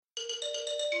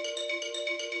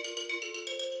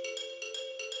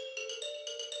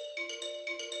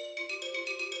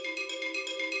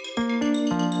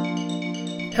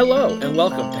Hello, and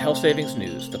welcome to Health Savings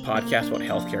News, the podcast about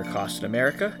healthcare costs in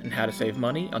America and how to save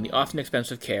money on the often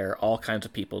expensive care all kinds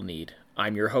of people need.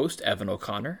 I'm your host, Evan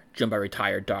O'Connor, joined by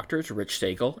retired doctors Rich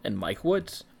Stagel and Mike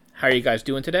Woods. How are you guys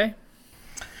doing today?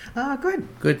 Good.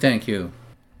 Good, thank you.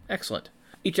 Excellent.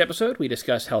 Each episode, we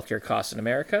discuss healthcare costs in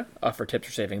America, offer tips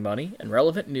for saving money, and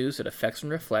relevant news that affects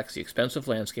and reflects the expensive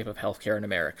landscape of healthcare in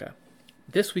America.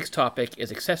 This week's topic is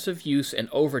excessive use and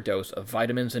overdose of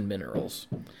vitamins and minerals.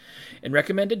 In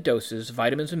recommended doses,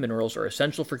 vitamins and minerals are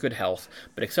essential for good health,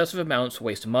 but excessive amounts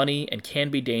waste money and can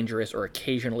be dangerous or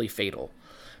occasionally fatal.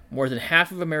 More than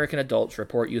half of American adults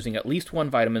report using at least one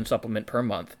vitamin supplement per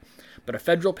month, but a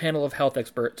federal panel of health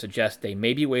experts suggests they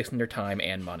may be wasting their time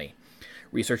and money.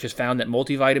 Research has found that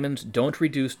multivitamins don't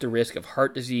reduce the risk of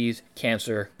heart disease,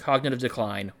 cancer, cognitive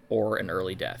decline, or an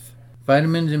early death.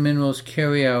 Vitamins and minerals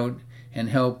carry out and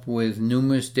help with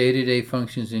numerous day-to-day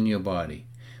functions in your body.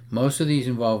 Most of these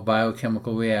involve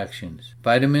biochemical reactions.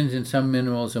 Vitamins and some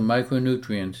minerals are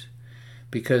micronutrients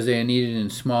because they are needed in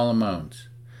small amounts.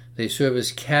 They serve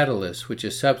as catalysts, which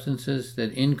are substances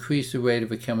that increase the rate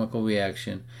of a chemical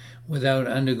reaction without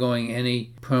undergoing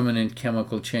any permanent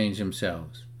chemical change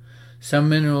themselves. Some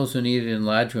minerals are needed in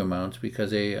larger amounts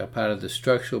because they are part of the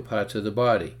structural parts of the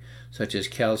body, such as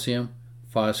calcium,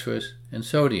 phosphorus, and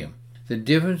sodium. The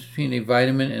difference between a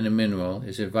vitamin and a mineral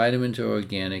is that vitamins are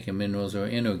organic and minerals are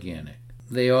inorganic.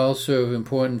 They all serve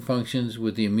important functions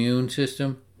with the immune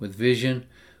system, with vision,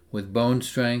 with bone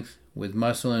strength, with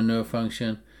muscle and nerve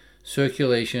function,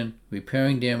 circulation,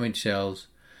 repairing damaged cells,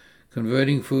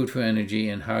 converting food for energy,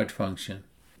 and heart function.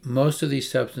 Most of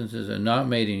these substances are not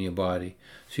made in your body,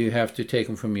 so you have to take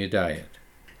them from your diet.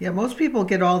 Yeah, most people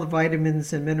get all the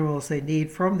vitamins and minerals they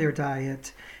need from their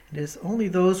diet. It is only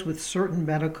those with certain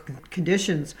medical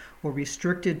conditions or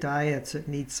restricted diets that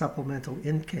need supplemental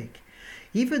intake.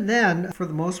 Even then, for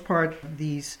the most part,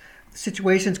 these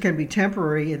situations can be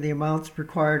temporary and the amounts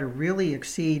required to really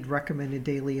exceed recommended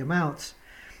daily amounts.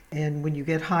 And when you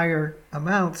get higher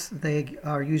amounts, they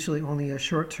are usually only a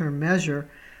short-term measure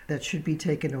that should be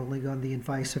taken only on the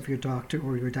advice of your doctor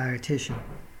or your dietitian.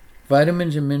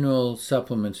 Vitamins and mineral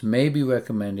supplements may be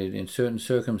recommended in certain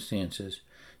circumstances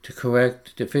to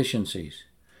correct deficiencies,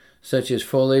 such as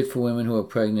folate for women who are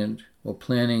pregnant or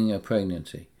planning a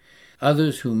pregnancy.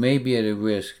 Others who may be at a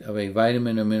risk of a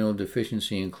vitamin or mineral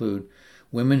deficiency include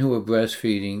women who are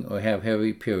breastfeeding or have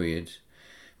heavy periods,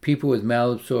 people with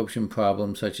malabsorption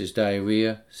problems such as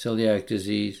diarrhea, celiac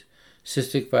disease,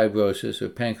 cystic fibrosis, or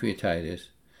pancreatitis,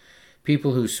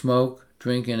 people who smoke,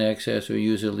 drink in excess, or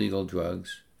use illegal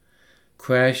drugs,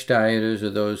 crash dieters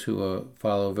or those who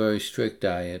follow very strict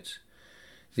diets,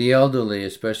 the elderly,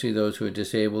 especially those who are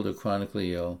disabled or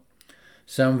chronically ill,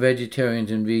 some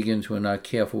vegetarians and vegans who are not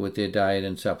careful with their diet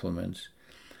and supplements,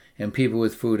 and people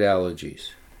with food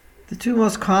allergies. The two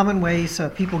most common ways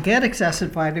people get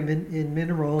excessive vitamin and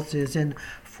minerals is in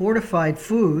fortified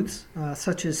foods,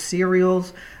 such as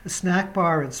cereals, a snack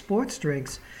bar, and sports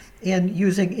drinks, and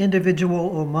using individual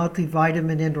or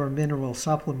multivitamin and or mineral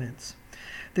supplements.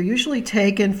 They're usually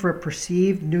taken for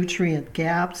perceived nutrient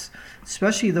gaps,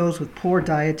 especially those with poor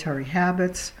dietary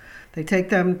habits. They take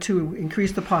them to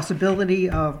increase the possibility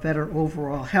of better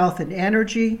overall health and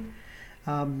energy,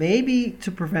 maybe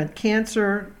to prevent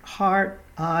cancer, heart,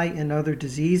 eye, and other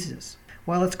diseases.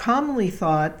 While it's commonly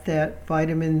thought that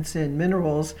vitamins and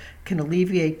minerals can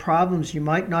alleviate problems you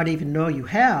might not even know you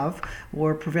have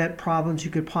or prevent problems you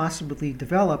could possibly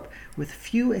develop, with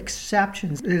few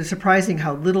exceptions, it is surprising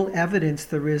how little evidence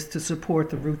there is to support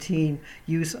the routine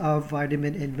use of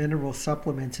vitamin and mineral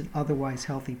supplements in otherwise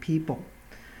healthy people.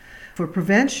 For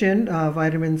prevention,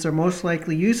 vitamins are most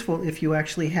likely useful if you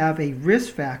actually have a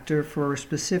risk factor for a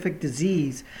specific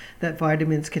disease that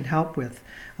vitamins can help with.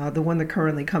 The one that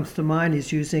currently comes to mind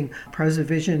is using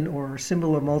Preservision or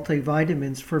similar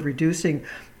multivitamins for reducing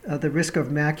the risk of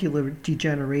macular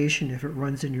degeneration if it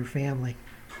runs in your family.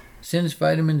 Since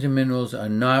vitamins and minerals are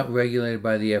not regulated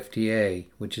by the FDA,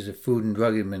 which is the Food and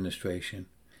Drug Administration,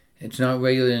 it's not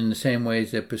regulated in the same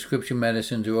ways that prescription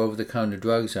medicines or over-the-counter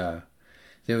drugs are.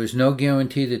 There is no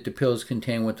guarantee that the pills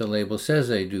contain what the label says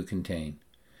they do contain.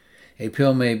 A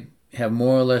pill may have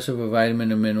more or less of a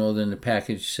vitamin or mineral than the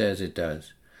package says it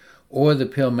does, or the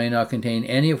pill may not contain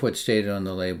any of what's stated on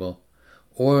the label,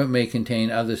 or it may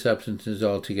contain other substances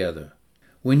altogether.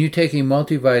 When you take a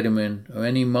multivitamin or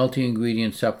any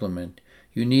multi-ingredient supplement,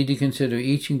 you need to consider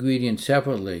each ingredient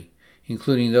separately,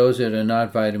 including those that are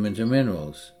not vitamins or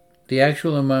minerals. The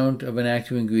actual amount of an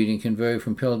active ingredient can vary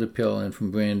from pill to pill and from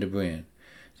brand to brand.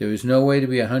 There is no way to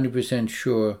be 100%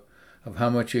 sure of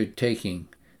how much you're taking.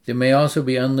 There may also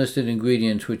be unlisted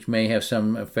ingredients which may have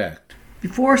some effect.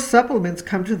 Before supplements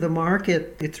come to the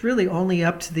market, it's really only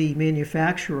up to the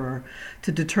manufacturer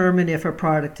to determine if a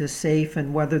product is safe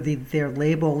and whether their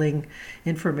labeling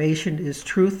information is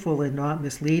truthful and not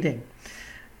misleading.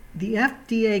 The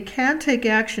FDA can take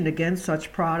action against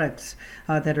such products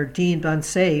that are deemed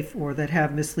unsafe or that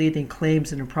have misleading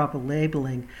claims and improper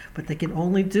labeling, but they can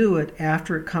only do it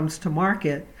after it comes to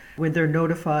market when they're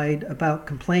notified about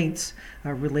complaints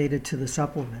related to the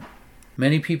supplement.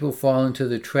 Many people fall into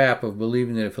the trap of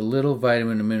believing that if a little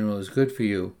vitamin or mineral is good for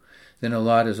you, then a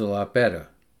lot is a lot better.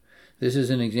 This is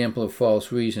an example of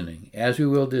false reasoning. As we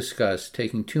will discuss,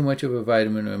 taking too much of a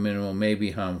vitamin or mineral may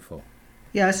be harmful.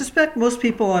 Yeah, I suspect most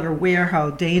people are aware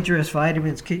how dangerous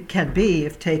vitamins can be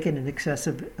if taken in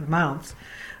excessive amounts.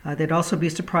 They'd also be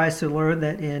surprised to learn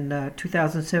that in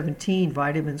 2017,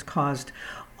 vitamins caused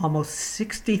almost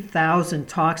 60,000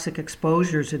 toxic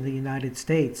exposures in the United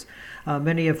States,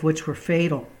 many of which were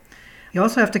fatal. You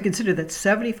also have to consider that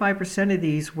 75% of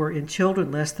these were in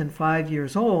children less than 5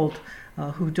 years old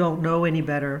who don't know any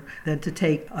better than to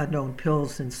take unknown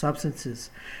pills and substances.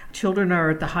 Children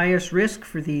are at the highest risk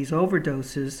for these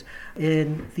overdoses,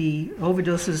 and the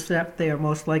overdoses that they are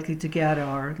most likely to get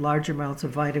are large amounts of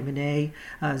vitamin A,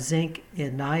 zinc,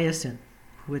 and niacin,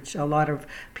 which a lot of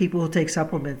people who take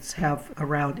supplements have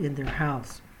around in their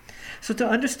house. So to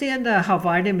understand how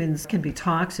vitamins can be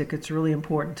toxic, it's really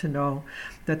important to know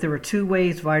that there are two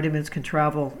ways vitamins can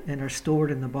travel and are stored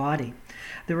in the body.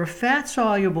 There are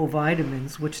fat-soluble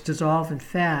vitamins, which dissolve in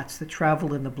fats that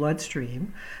travel in the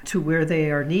bloodstream to where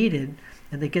they are needed,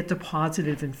 and they get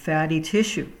deposited in fatty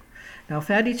tissue. Now,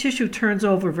 fatty tissue turns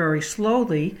over very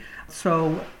slowly,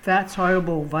 so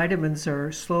fat-soluble vitamins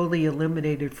are slowly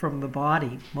eliminated from the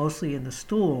body, mostly in the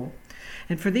stool.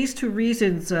 And for these two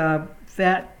reasons,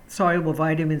 fat-soluble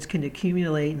vitamins can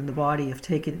accumulate in the body if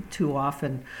taken too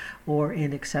often or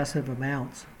in excessive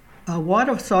amounts.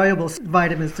 Water-soluble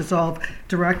vitamins dissolve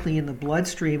directly in the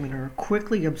bloodstream and are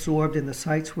quickly absorbed in the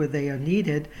sites where they are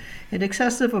needed, and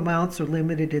excessive amounts are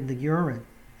limited in the urine.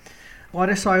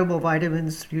 Water-soluble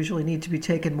vitamins usually need to be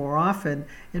taken more often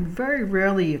and very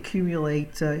rarely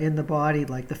accumulate in the body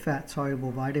like the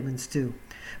fat-soluble vitamins do.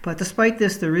 But despite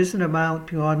this, there is an amount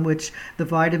beyond which the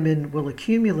vitamin will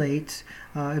accumulate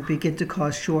and begin to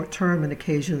cause short-term and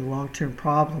occasionally long-term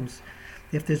problems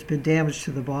if there's been damage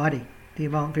to the body. The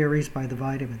amount varies by the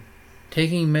vitamin.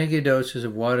 Taking megadoses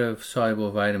of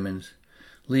water-soluble vitamins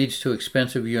leads to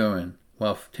expensive urine,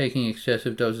 while taking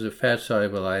excessive doses of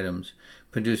fat-soluble items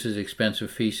produces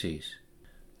expensive feces.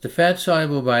 The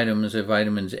fat-soluble vitamins are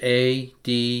vitamins A,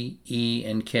 D, E,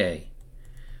 and K.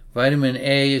 Vitamin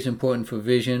A is important for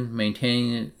vision,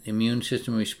 maintaining the immune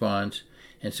system response,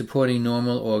 and supporting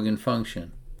normal organ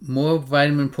function. More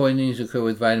vitamin poisonings occur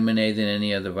with vitamin A than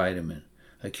any other vitamin.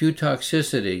 Acute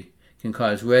toxicity can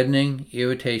cause reddening,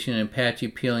 irritation, and patchy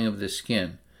peeling of the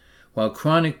skin, while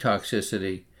chronic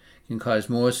toxicity can cause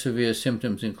more severe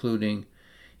symptoms including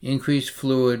increased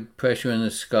fluid pressure in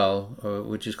the skull,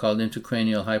 which is called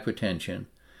intracranial hypertension,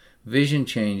 vision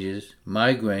changes,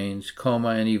 migraines, coma,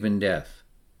 and even death.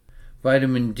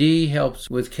 Vitamin D helps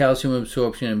with calcium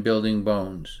absorption and building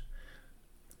bones.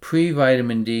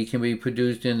 Pre-vitamin D can be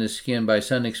produced in the skin by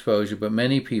sun exposure, but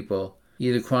many people,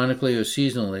 either chronically or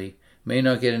seasonally, may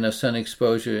not get enough sun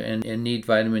exposure and need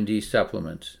vitamin D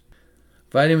supplements.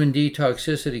 Vitamin D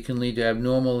toxicity can lead to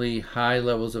abnormally high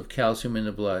levels of calcium in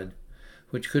the blood,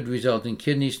 which could result in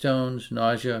kidney stones,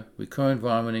 nausea, recurrent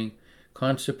vomiting,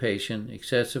 constipation,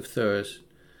 excessive thirst,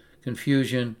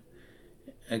 confusion,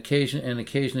 and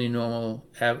occasionally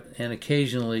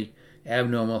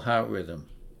abnormal heart rhythm.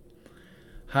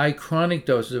 High chronic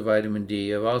doses of vitamin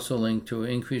D are also linked to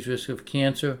increased risk of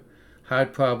cancer,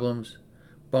 heart problems,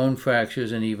 bone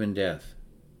fractures, and even death.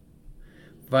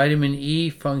 Vitamin E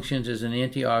functions as an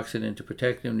antioxidant to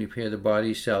protect and repair the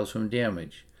body's cells from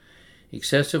damage.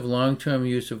 Excessive long-term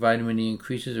use of vitamin E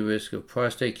increases the risk of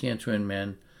prostate cancer in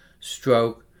men,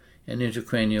 stroke, and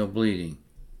intracranial bleeding.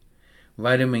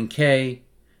 Vitamin K,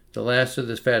 the last of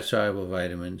the fat-soluble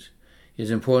vitamins,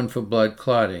 is important for blood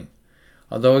clotting.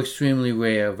 Although extremely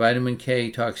rare, vitamin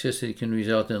K toxicity can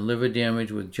result in liver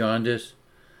damage with jaundice,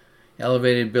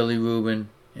 elevated bilirubin,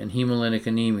 and hemolytic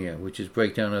anemia, which is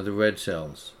breakdown of the red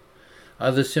cells.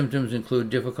 Other symptoms include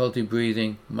difficulty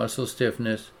breathing, muscle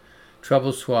stiffness,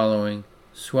 trouble swallowing,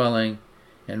 swelling,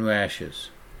 and rashes.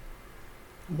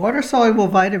 Water-soluble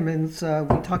vitamins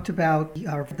we talked about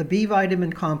are the B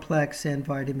vitamin complex and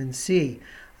vitamin C.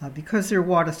 Because they're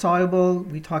water-soluble,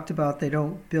 we talked about they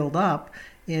don't build up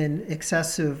in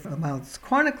excessive amounts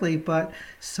chronically, but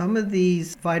some of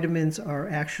these vitamins are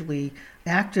actually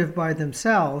active by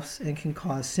themselves and can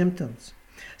cause symptoms.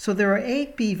 So there are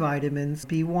 8 B vitamins: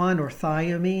 B1 or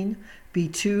thiamine,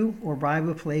 B2 or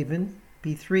riboflavin,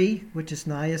 B3, which is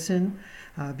niacin,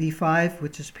 B5,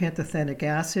 which is pantothenic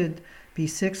acid,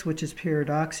 B6, which is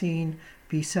pyridoxine,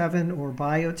 B7 or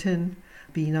biotin,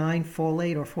 B9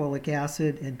 folate or folic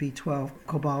acid, and B12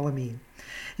 cobalamin.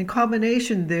 In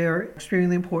combination, they're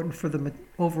extremely important for the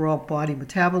overall body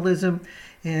metabolism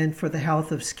and for the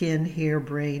health of skin, hair,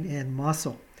 brain, and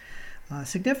muscle.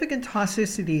 Significant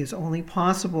toxicity is only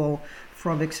possible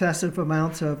from excessive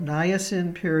amounts of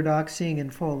niacin, pyridoxine,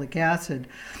 and folic acid,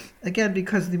 again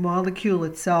because the molecule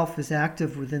itself is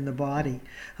active within the body.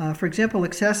 For example,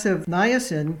 excessive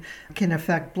niacin can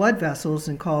affect blood vessels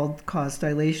and cause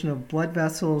dilation of blood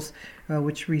vessels,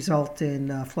 which result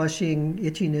in flushing,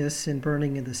 itchiness, and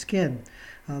burning in the skin.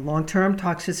 Long-term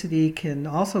toxicity can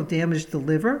also damage the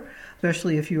liver,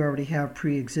 especially if you already have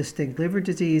pre-existing liver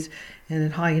disease, and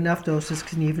in high enough doses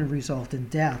can even result in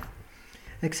death.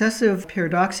 Excessive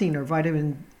pyridoxine or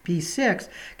vitamin B6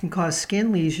 can cause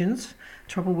skin lesions,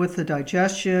 trouble with the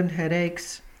digestion,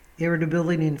 headaches,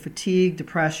 irritability and fatigue,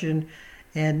 depression,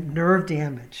 and nerve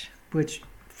damage, which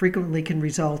frequently can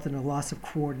result in a loss of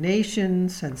coordination,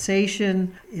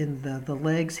 sensation in the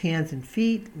legs, hands, and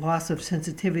feet, loss of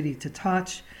sensitivity to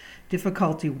touch,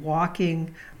 difficulty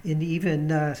walking, and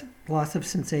even loss of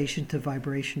sensation to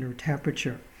vibration or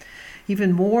temperature.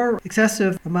 Even more,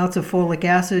 excessive amounts of folic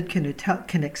acid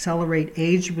can accelerate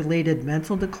age-related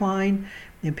mental decline,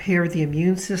 impair the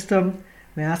immune system,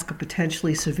 mask a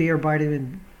potentially severe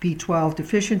vitamin B12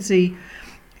 deficiency,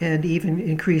 and even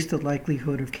increase the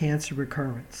likelihood of cancer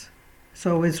recurrence.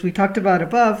 So as we talked about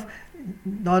above,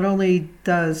 not only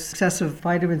does excessive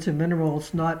vitamins and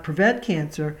minerals not prevent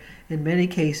cancer, in many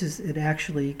cases it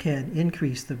actually can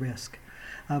increase the risk.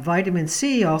 Vitamin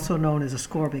C, also known as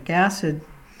ascorbic acid,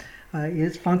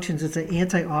 it functions as an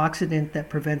antioxidant that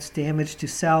prevents damage to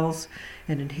cells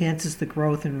and enhances the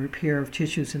growth and repair of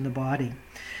tissues in the body.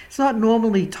 It's not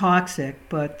normally toxic,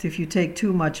 but if you take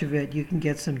too much of it, you can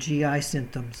get some GI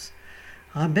symptoms.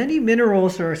 Many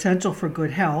minerals are essential for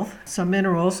good health. Some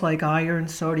minerals like iron,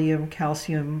 sodium,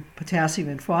 calcium, potassium,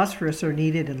 and phosphorus are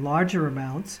needed in larger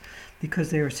amounts because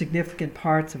they are significant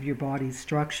parts of your body's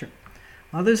structure.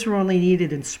 Others are only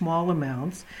needed in small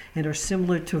amounts and are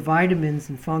similar to vitamins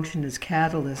and function as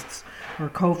catalysts or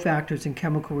cofactors in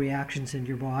chemical reactions in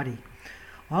your body.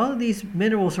 All of these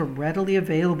minerals are readily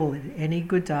available in any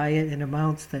good diet in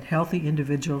amounts that healthy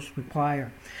individuals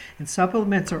require. And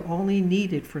supplements are only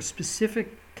needed for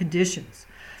specific conditions,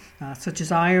 such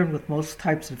as iron with most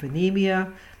types of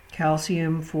anemia,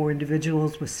 calcium for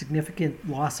individuals with significant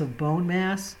loss of bone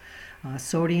mass,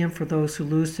 sodium for those who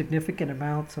lose significant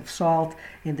amounts of salt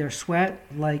in their sweat,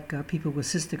 like people with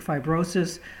cystic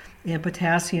fibrosis, and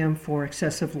potassium for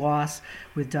excessive loss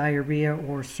with diarrhea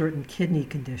or certain kidney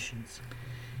conditions.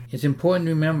 It's important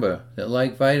to remember that,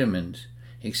 like vitamins,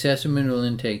 excessive mineral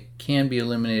intake can be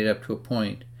eliminated up to a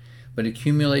point, but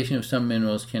accumulation of some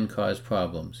minerals can cause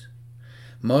problems.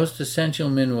 Most essential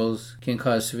minerals can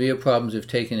cause severe problems if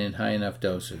taken in high enough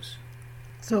doses.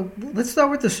 So let's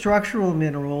start with the structural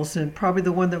minerals, and probably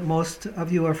the one that most of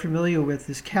you are familiar with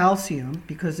is calcium,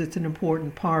 because it's an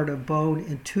important part of bone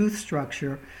and tooth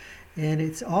structure, and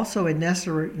it's also a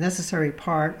necessary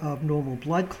part of normal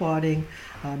blood clotting,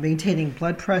 maintaining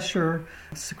blood pressure,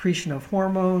 secretion of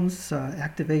hormones,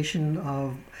 activation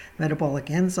of metabolic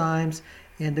enzymes,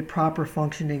 and the proper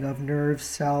functioning of nerves,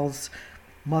 cells,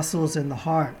 muscles, and the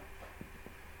heart.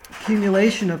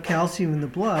 Accumulation of calcium in the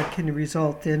blood can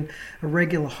result in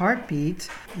irregular heartbeat,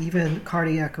 even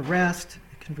cardiac arrest.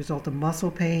 It can result in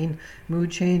muscle pain,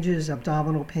 mood changes,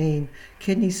 abdominal pain,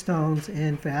 kidney stones,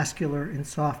 and vascular and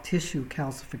soft tissue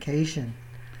calcification.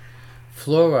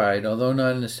 Fluoride, although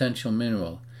not an essential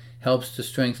mineral, helps to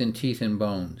strengthen teeth and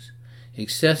bones.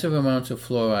 Excessive amounts of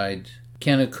fluoride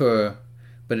can occur,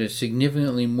 but it's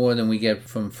significantly more than we get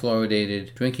from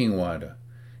fluoridated drinking water.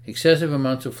 Excessive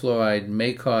amounts of fluoride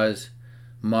may cause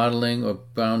mottling or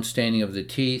brown staining of the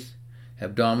teeth,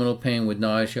 abdominal pain with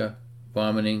nausea,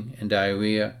 vomiting, and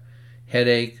diarrhea,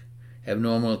 headache,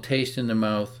 abnormal taste in the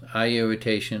mouth, eye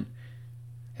irritation,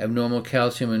 abnormal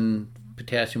calcium and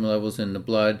potassium levels in the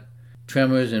blood,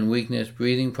 tremors and weakness,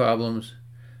 breathing problems,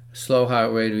 slow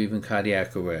heart rate, or even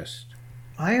cardiac arrest.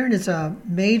 Iron is a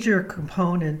major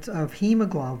component of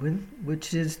hemoglobin,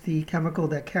 which is the chemical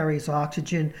that carries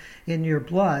oxygen in your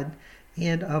blood,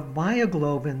 and of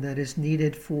myoglobin that is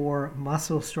needed for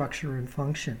muscle structure and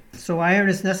function. So iron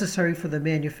is necessary for the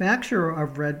manufacture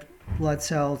of red blood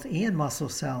cells and muscle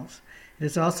cells. It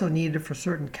is also needed for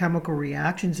certain chemical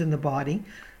reactions in the body,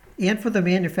 and for the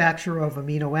manufacture of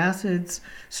amino acids,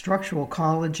 structural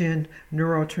collagen,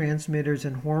 neurotransmitters,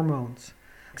 and hormones.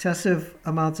 Excessive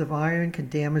amounts of iron can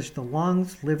damage the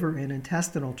lungs, liver, and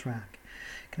intestinal tract.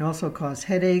 It can also cause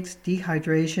headaches,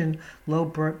 dehydration, low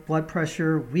blood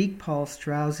pressure, weak pulse,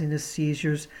 drowsiness,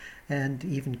 seizures, and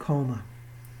even coma.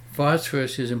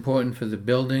 Phosphorus is important for the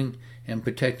building and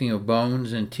protecting of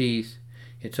bones and teeth.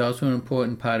 It's also an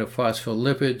important part of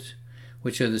phospholipids,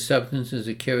 which are the substances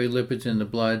that carry lipids in the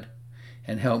blood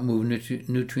and help move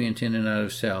nutrients in and out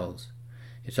of cells.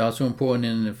 It's also important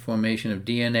in the formation of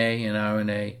DNA and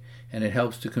RNA, and it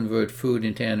helps to convert food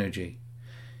into energy.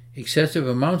 Excessive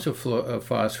amounts of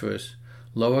phosphorus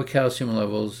lower calcium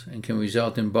levels and can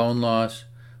result in bone loss,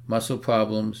 muscle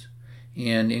problems,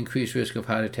 and increased risk of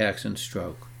heart attacks and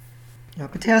stroke.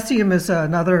 Potassium is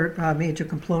another major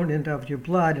component of your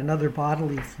blood and other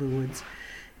bodily fluids.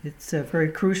 It's very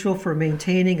crucial for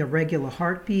maintaining a regular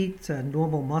heartbeat,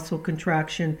 normal muscle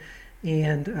contraction,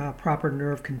 and proper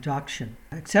nerve conduction.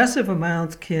 Excessive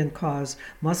amounts can cause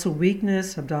muscle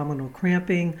weakness, abdominal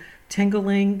cramping,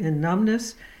 tingling and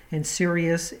numbness, and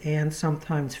serious and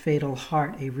sometimes fatal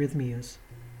heart arrhythmias.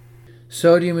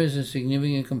 Sodium is a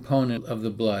significant component of the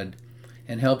blood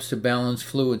and helps to balance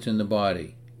fluids in the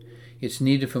body. It's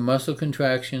needed for muscle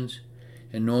contractions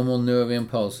and normal nerve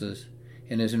impulses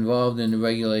and is involved in the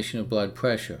regulation of blood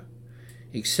pressure.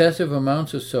 Excessive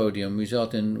amounts of sodium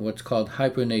result in what's called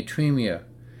hypernatremia,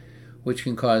 which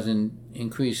can cause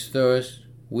increased thirst,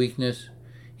 weakness,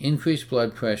 increased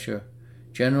blood pressure,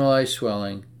 generalized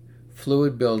swelling,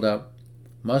 fluid buildup,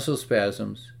 muscle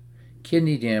spasms,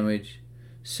 kidney damage,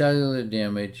 cellular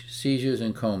damage, seizures,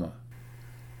 and coma.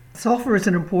 Sulfur is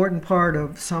an important part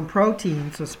of some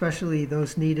proteins, especially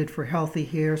those needed for healthy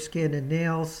hair, skin, and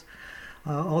nails.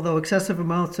 Although excessive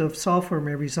amounts of sulfur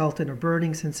may result in a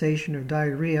burning sensation or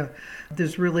diarrhea,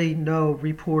 there's really no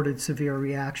reported severe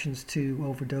reactions to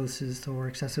overdoses or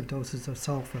excessive doses of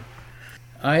sulfur.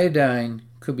 Iodine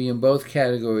could be in both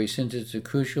categories since it's a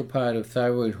crucial part of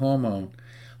thyroid hormone,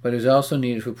 but is also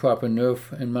needed for proper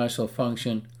nerve and muscle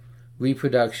function,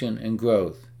 reproduction, and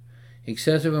growth.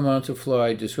 Excessive amounts of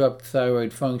fluoride disrupt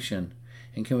thyroid function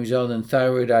and can result in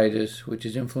thyroiditis, which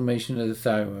is inflammation of the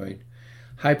thyroid,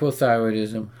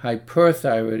 hypothyroidism,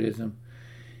 hyperthyroidism,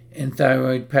 and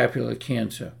thyroid papular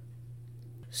cancer.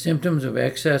 Symptoms of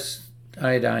excess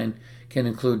iodine can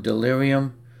include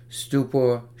delirium,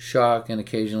 stupor, shock, and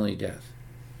occasionally death.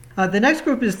 The next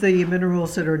group is the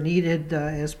minerals that are needed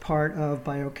as part of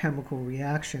biochemical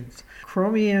reactions.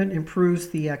 Chromium improves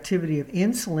the activity of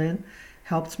insulin,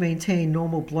 helps maintain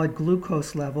normal blood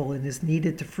glucose level, and is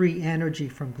needed to free energy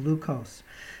from glucose.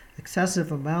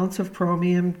 Excessive amounts of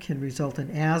chromium can result in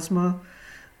asthma,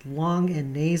 lung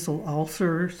and nasal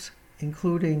ulcers,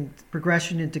 including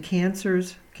progression into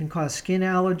cancers, can cause skin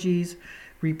allergies,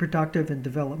 reproductive and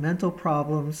developmental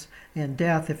problems, and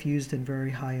death if used in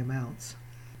very high amounts.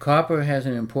 Copper has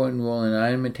an important role in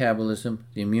iron metabolism,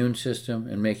 the immune system,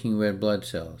 and making red blood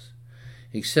cells.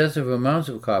 Excessive amounts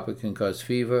of copper can cause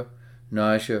fever,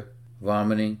 nausea,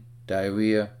 vomiting,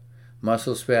 diarrhea,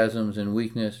 muscle spasms and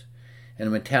weakness, and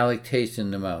a metallic taste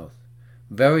in the mouth.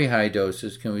 Very high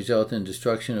doses can result in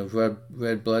destruction of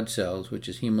red blood cells, which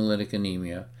is hemolytic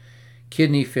anemia,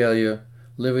 kidney failure,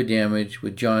 liver damage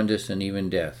with jaundice, and even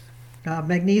death.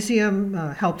 Magnesium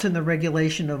helps in the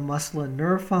regulation of muscle and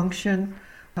nerve function,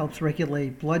 helps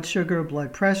regulate blood sugar,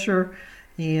 blood pressure,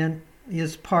 and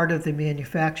is part of the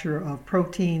manufacture of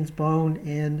proteins, bone,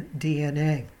 and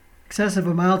DNA. Excessive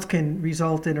amounts can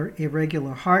result in an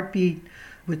irregular heartbeat,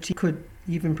 which could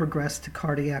even progress to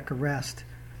cardiac arrest.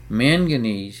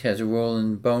 Manganese has a role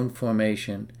in bone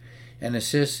formation and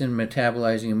assists in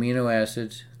metabolizing amino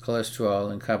acids, cholesterol,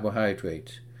 and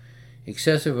carbohydrates.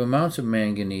 Excessive amounts of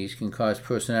manganese can cause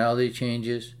personality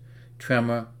changes,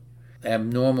 tremor,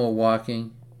 abnormal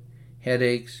walking,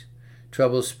 headaches,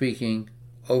 trouble speaking,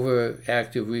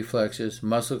 overactive reflexes,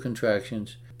 muscle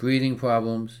contractions, breathing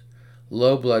problems,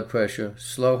 low blood pressure,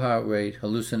 slow heart rate,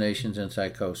 hallucinations, and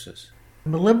psychosis.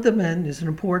 Molybdenum is an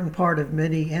important part of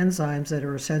many enzymes that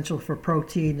are essential for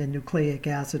protein and nucleic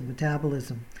acid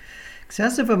metabolism.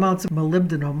 Excessive amounts of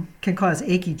molybdenum can cause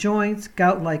achy joints,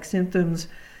 gout-like symptoms,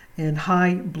 and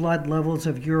high blood levels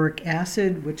of uric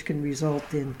acid, which can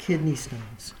result in kidney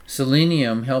stones.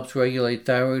 Selenium helps regulate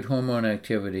thyroid hormone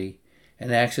activity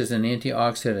and acts as an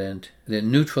antioxidant that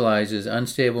neutralizes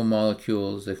unstable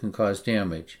molecules that can cause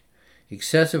damage.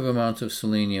 Excessive amounts of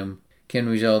selenium can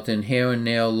result in hair and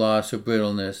nail loss or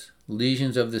brittleness,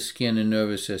 lesions of the skin and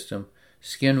nervous system,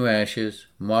 skin rashes,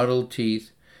 mottled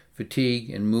teeth, fatigue,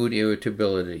 and mood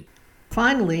irritability.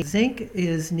 Finally, zinc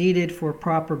is needed for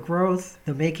proper growth,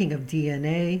 the making of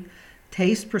DNA,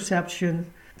 taste perception,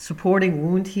 supporting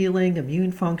wound healing,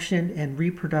 immune function, and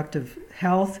reproductive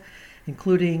health,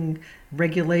 including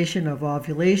regulation of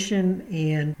ovulation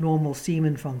and normal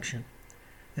semen function.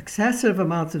 Excessive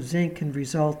amounts of zinc can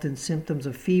result in symptoms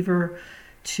of fever,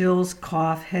 chills,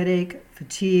 cough, headache,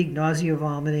 fatigue, nausea,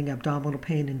 vomiting, abdominal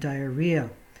pain, and diarrhea.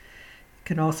 It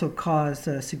can also cause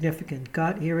significant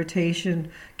gut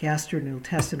irritation,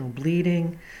 gastrointestinal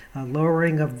bleeding,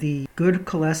 lowering of the good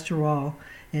cholesterol,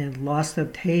 and loss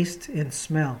of taste and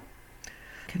smell.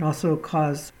 It can also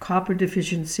cause copper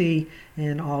deficiency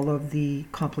and all of the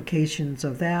complications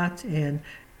of that and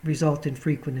result in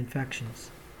frequent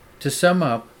infections. To sum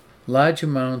up, large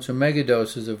amounts or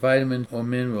megadoses of vitamins or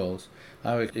minerals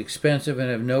are expensive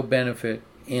and have no benefit,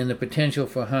 and the potential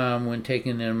for harm when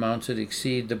taken in amounts that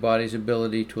exceed the body's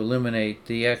ability to eliminate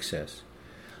the excess.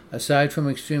 Aside from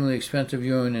extremely expensive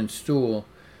urine and stool,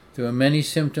 there are many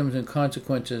symptoms and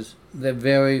consequences that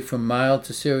vary from mild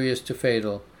to serious to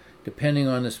fatal, depending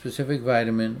on the specific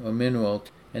vitamin or mineral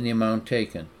and the amount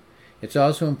taken. It's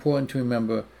also important to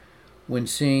remember when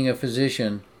seeing a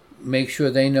physician, make sure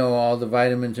they know all the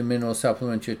vitamins and mineral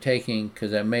supplements you're taking,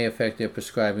 because that may affect their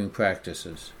prescribing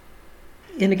practices.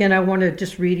 And again, I want to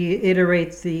just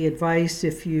reiterate the advice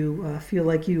if you feel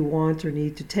like you want or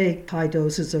need to take high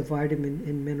doses of vitamin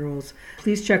and minerals.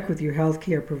 Please check with your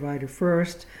healthcare provider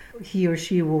first. He or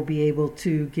she will be able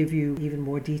to give you even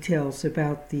more details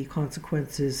about the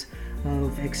consequences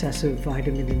of excessive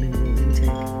vitamin and mineral intake.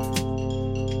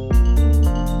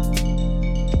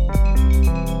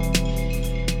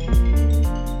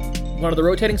 One of the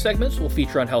rotating segments we'll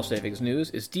feature on Health Savings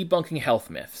News is debunking health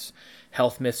myths.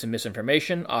 Health myths and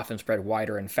misinformation often spread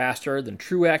wider and faster than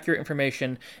true accurate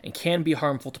information and can be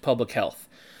harmful to public health.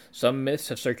 Some myths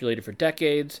have circulated for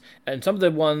decades, and some of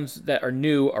the ones that are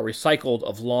new are recycled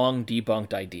of long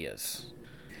debunked ideas.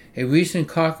 A recent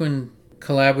Cochrane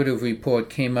collaborative report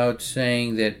came out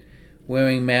saying that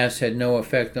wearing masks had no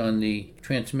effect on the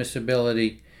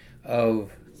transmissibility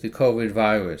of the COVID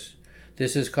virus.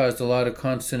 This has caused a lot of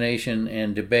consternation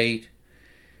and debate.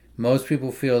 Most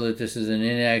people feel that this is an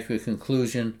inaccurate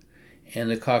conclusion,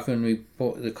 and the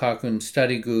Cochrane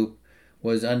study group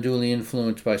was unduly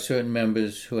influenced by certain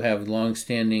members who have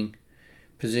long-standing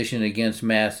position against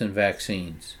masks and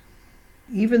vaccines.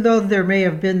 Even though there may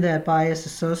have been that bias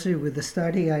associated with the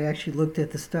study, I actually looked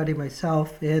at the study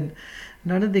myself, and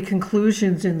none of the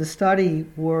conclusions in the study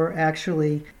were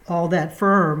actually all that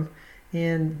firm.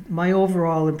 And my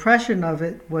overall impression of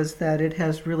it was that it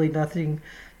has really nothing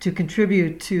to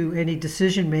contribute to any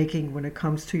decision making when it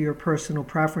comes to your personal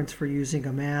preference for using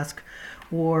a mask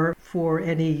or for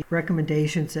any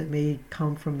recommendations that may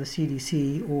come from the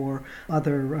CDC or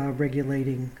other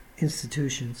regulating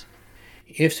institutions.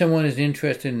 If someone is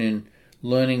interested in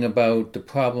learning about the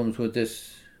problems with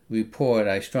this report,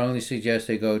 I strongly suggest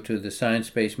they go to the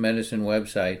Science-Based Medicine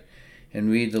website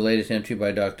and read the latest entry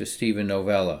by Dr. Stephen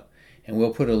Novella. And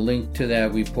we'll put a link to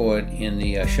that report in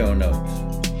the show notes.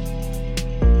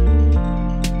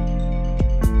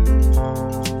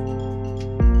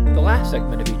 The last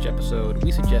segment of each episode,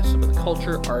 we suggest some of the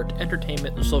culture, art,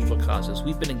 entertainment, and social causes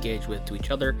we've been engaged with to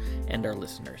each other and our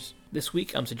listeners. This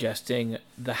week, I'm suggesting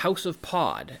The House of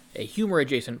Pod, a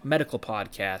humor-adjacent medical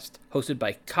podcast hosted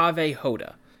by Kaveh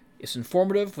Hoda. It's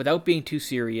informative without being too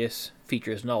serious,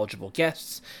 features knowledgeable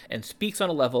guests, and speaks on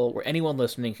a level where anyone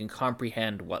listening can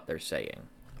comprehend what they're saying.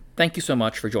 Thank you so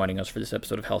much for joining us for this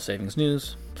episode of Health Savings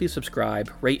News. Please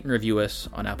subscribe, rate, and review us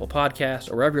on Apple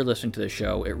Podcasts or wherever you're listening to the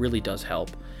show. It really does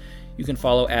help. You can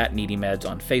follow at NeedyMeds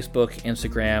on Facebook,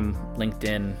 Instagram,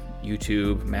 LinkedIn,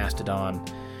 YouTube, Mastodon.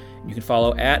 You can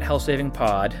follow at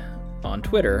HealthSavingPod on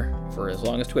Twitter for as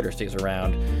long as Twitter stays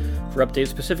around for updates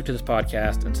specific to this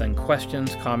podcast, and send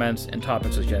questions, comments, and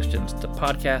topic suggestions to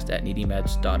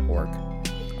podcast@needymeds.org.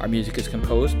 Our music is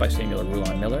composed by Samuel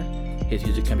Rulon Miller. His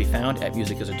music can be found at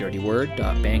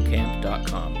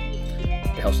musicisadirtyword.bandcamp.com.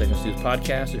 The Health Savings News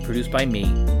podcast is produced by me,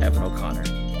 Evan O'Connor.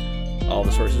 All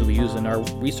the sources we use in our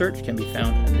research can be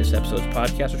found in this episode's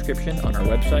podcast description on our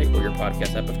website or your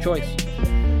podcast app of choice.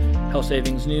 Health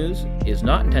Savings News is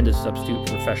not intended to substitute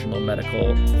professional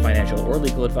medical, financial, or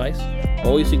legal advice.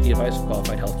 Always seek the advice of a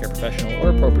qualified healthcare professional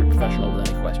or appropriate professional with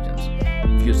any questions.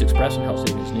 Views expressed in Health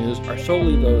Savings News are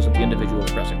solely those of the individual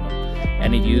expressing them.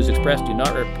 Any views expressed do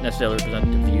not necessarily represent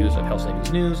the views of Health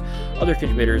Savings News, other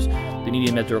contributors, the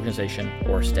Needy Meds organization,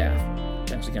 or staff.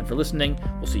 Thanks again for listening.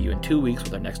 We'll see you in 2 weeks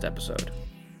with our next episode.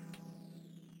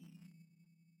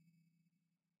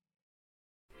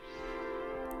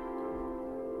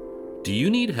 Do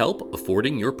you need help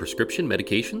affording your prescription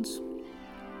medications?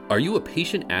 Are you a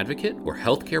patient advocate or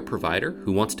healthcare provider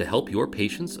who wants to help your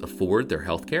patients afford their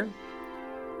healthcare?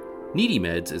 Needy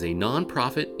Meds is a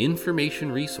nonprofit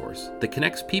information resource that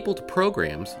connects people to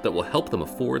programs that will help them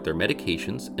afford their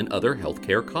medications and other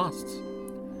healthcare costs.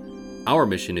 Our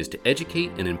mission is to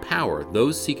educate and empower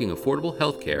those seeking affordable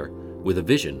healthcare with a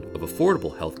vision of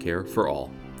affordable healthcare for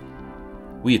all.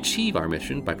 We achieve our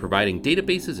mission by providing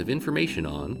databases of information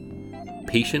on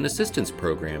patient assistance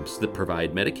programs that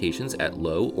provide medications at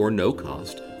low or no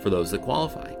cost for those that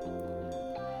qualify,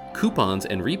 coupons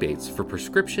and rebates for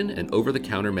prescription and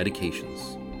over-the-counter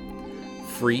medications,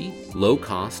 free,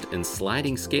 low-cost, and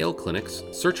sliding scale clinics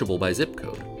searchable by zip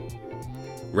code,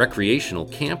 recreational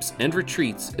camps and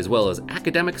retreats, as well as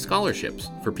academic scholarships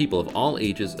for people of all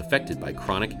ages affected by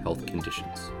chronic health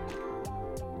conditions,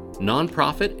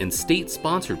 nonprofit and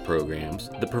state-sponsored programs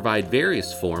that provide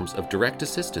various forms of direct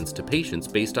assistance to patients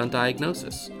based on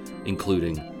diagnosis,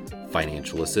 including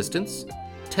financial assistance,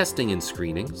 testing and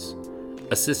screenings,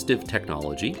 assistive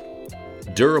technology,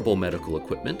 durable medical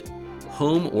equipment,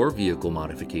 home or vehicle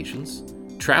modifications,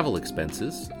 travel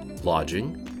expenses,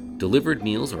 lodging, delivered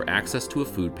meals or access to a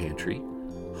food pantry,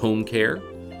 home care,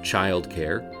 child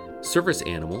care, service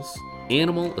animals,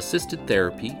 animal-assisted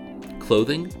therapy,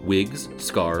 clothing, wigs,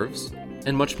 scarves,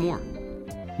 and much more.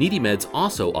 Needy Meds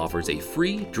also offers a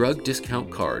free drug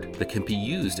discount card that can be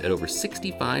used at over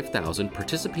 65,000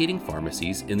 participating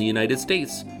pharmacies in the United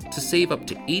States to save up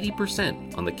to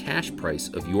 80% on the cash price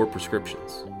of your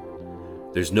prescriptions.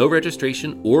 There's no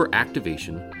registration or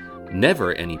activation,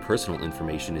 never any personal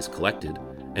information is collected,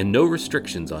 and no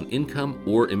restrictions on income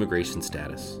or immigration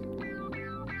status.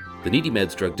 The Needy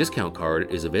Meds drug discount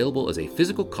card is available as a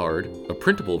physical card, a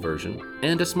printable version,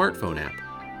 and a smartphone app.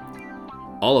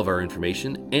 All of our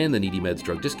information and the Needy Meds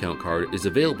drug discount card is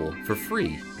available for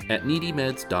free at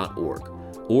needymeds.org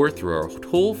or through our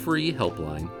toll-free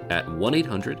helpline at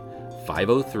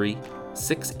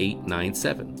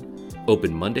 1-800-503-6897,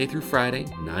 open Monday through Friday,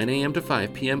 9 a.m. to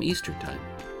 5 p.m. Eastern Time.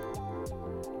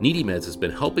 Needy Meds has been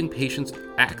helping patients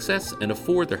access and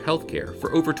afford their health care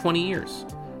for over 20 years.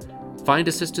 Find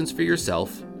assistance for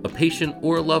yourself, a patient,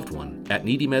 or a loved one at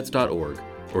needymeds.org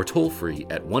or toll-free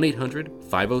at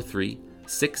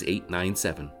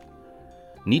 1-800-503-6897.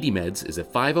 Needy Meds is a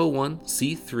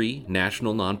 501c3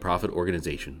 national nonprofit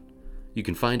organization. You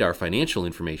can find our financial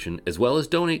information as well as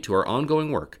donate to our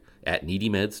ongoing work at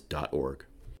needymeds.org.